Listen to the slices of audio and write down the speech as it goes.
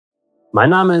My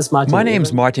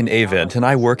name's Martin Avent, and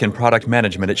I work in product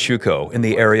management at Schüco in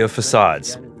the area of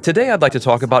facades. Today I'd like to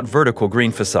talk about vertical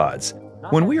green facades.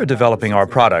 When we are developing our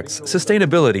products,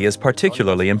 sustainability is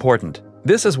particularly important.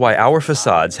 This is why our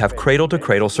facades have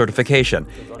cradle-to-cradle certification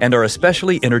and are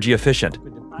especially energy efficient.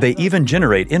 They even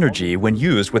generate energy when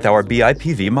used with our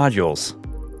BIPV modules.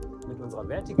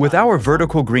 With our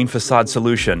vertical green facade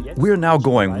solution, we're now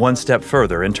going one step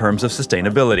further in terms of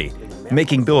sustainability,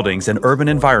 making buildings and urban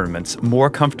environments more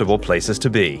comfortable places to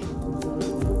be.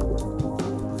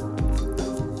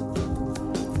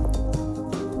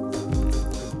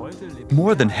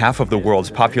 More than half of the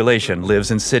world's population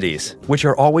lives in cities, which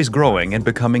are always growing and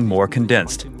becoming more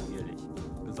condensed.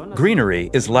 Greenery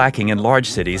is lacking in large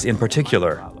cities in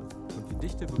particular.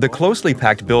 The closely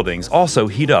packed buildings also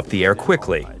heat up the air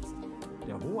quickly.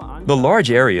 The large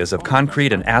areas of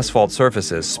concrete and asphalt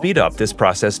surfaces speed up this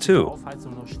process too.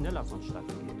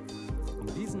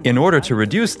 In order to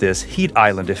reduce this heat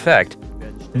island effect,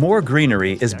 more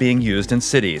greenery is being used in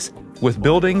cities, with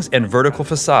buildings and vertical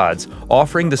facades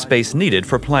offering the space needed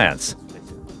for plants.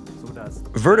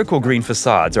 Vertical green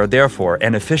facades are therefore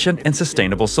an efficient and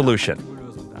sustainable solution.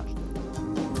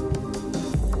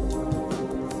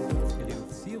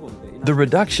 The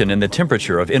reduction in the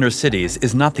temperature of inner cities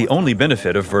is not the only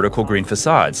benefit of vertical green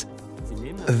facades.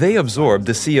 They absorb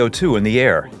the CO2 in the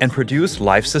air and produce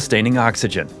life-sustaining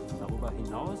oxygen.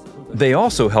 They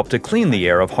also help to clean the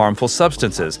air of harmful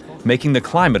substances, making the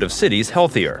climate of cities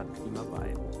healthier.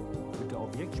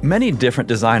 Many different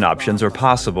design options are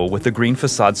possible with the green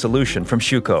facade solution from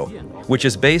Schüco, which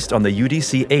is based on the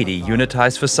UDC 80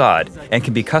 Unitized facade and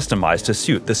can be customized to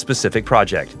suit the specific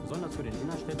project.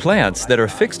 Plants that are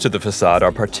fixed to the facade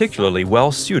are particularly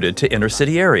well suited to inner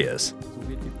city areas.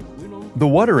 The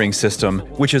watering system,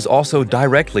 which is also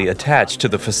directly attached to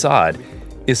the facade,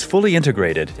 is fully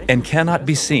integrated and cannot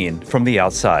be seen from the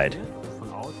outside.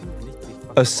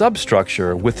 A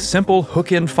substructure with simple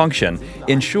hook-in function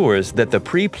ensures that the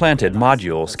pre-planted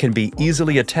modules can be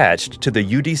easily attached to the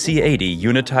UDC 80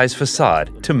 Unitized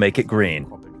facade to make it green.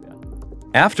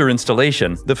 After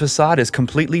installation, the facade is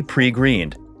completely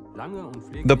pre-greened.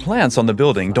 The plants on the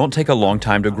building don't take a long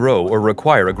time to grow or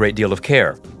require a great deal of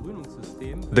care.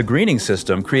 The greening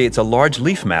system creates a large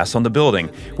leaf mass on the building,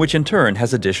 which in turn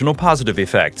has additional positive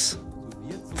effects.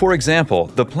 For example,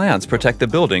 the plants protect the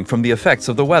building from the effects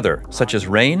of the weather, such as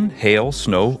rain, hail,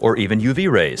 snow, or even UV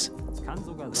rays.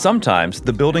 Sometimes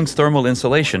the building's thermal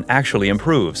insulation actually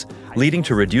improves, leading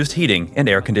to reduced heating and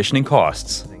air conditioning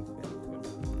costs.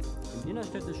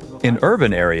 In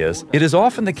urban areas, it is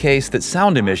often the case that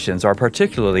sound emissions are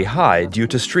particularly high due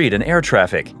to street and air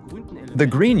traffic. The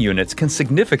green units can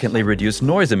significantly reduce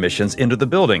noise emissions into the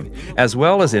building, as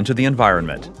well as into the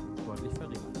environment.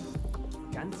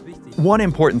 One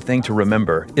important thing to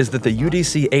remember is that the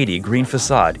UDC 80 green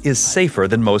facade is safer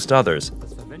than most others.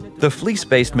 The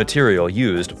fleece-based material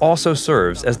used also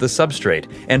serves as the substrate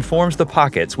and forms the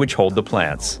pockets which hold the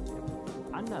plants.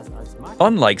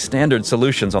 Unlike standard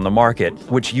solutions on the market,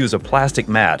 which use a plastic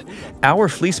mat, our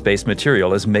fleece-based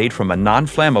material is made from a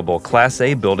non-flammable Class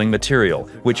A building material,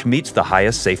 which meets the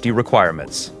highest safety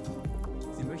requirements.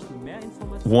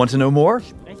 Want to know more?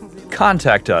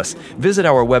 Contact us, visit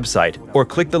our website, or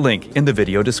click the link in the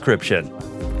video description.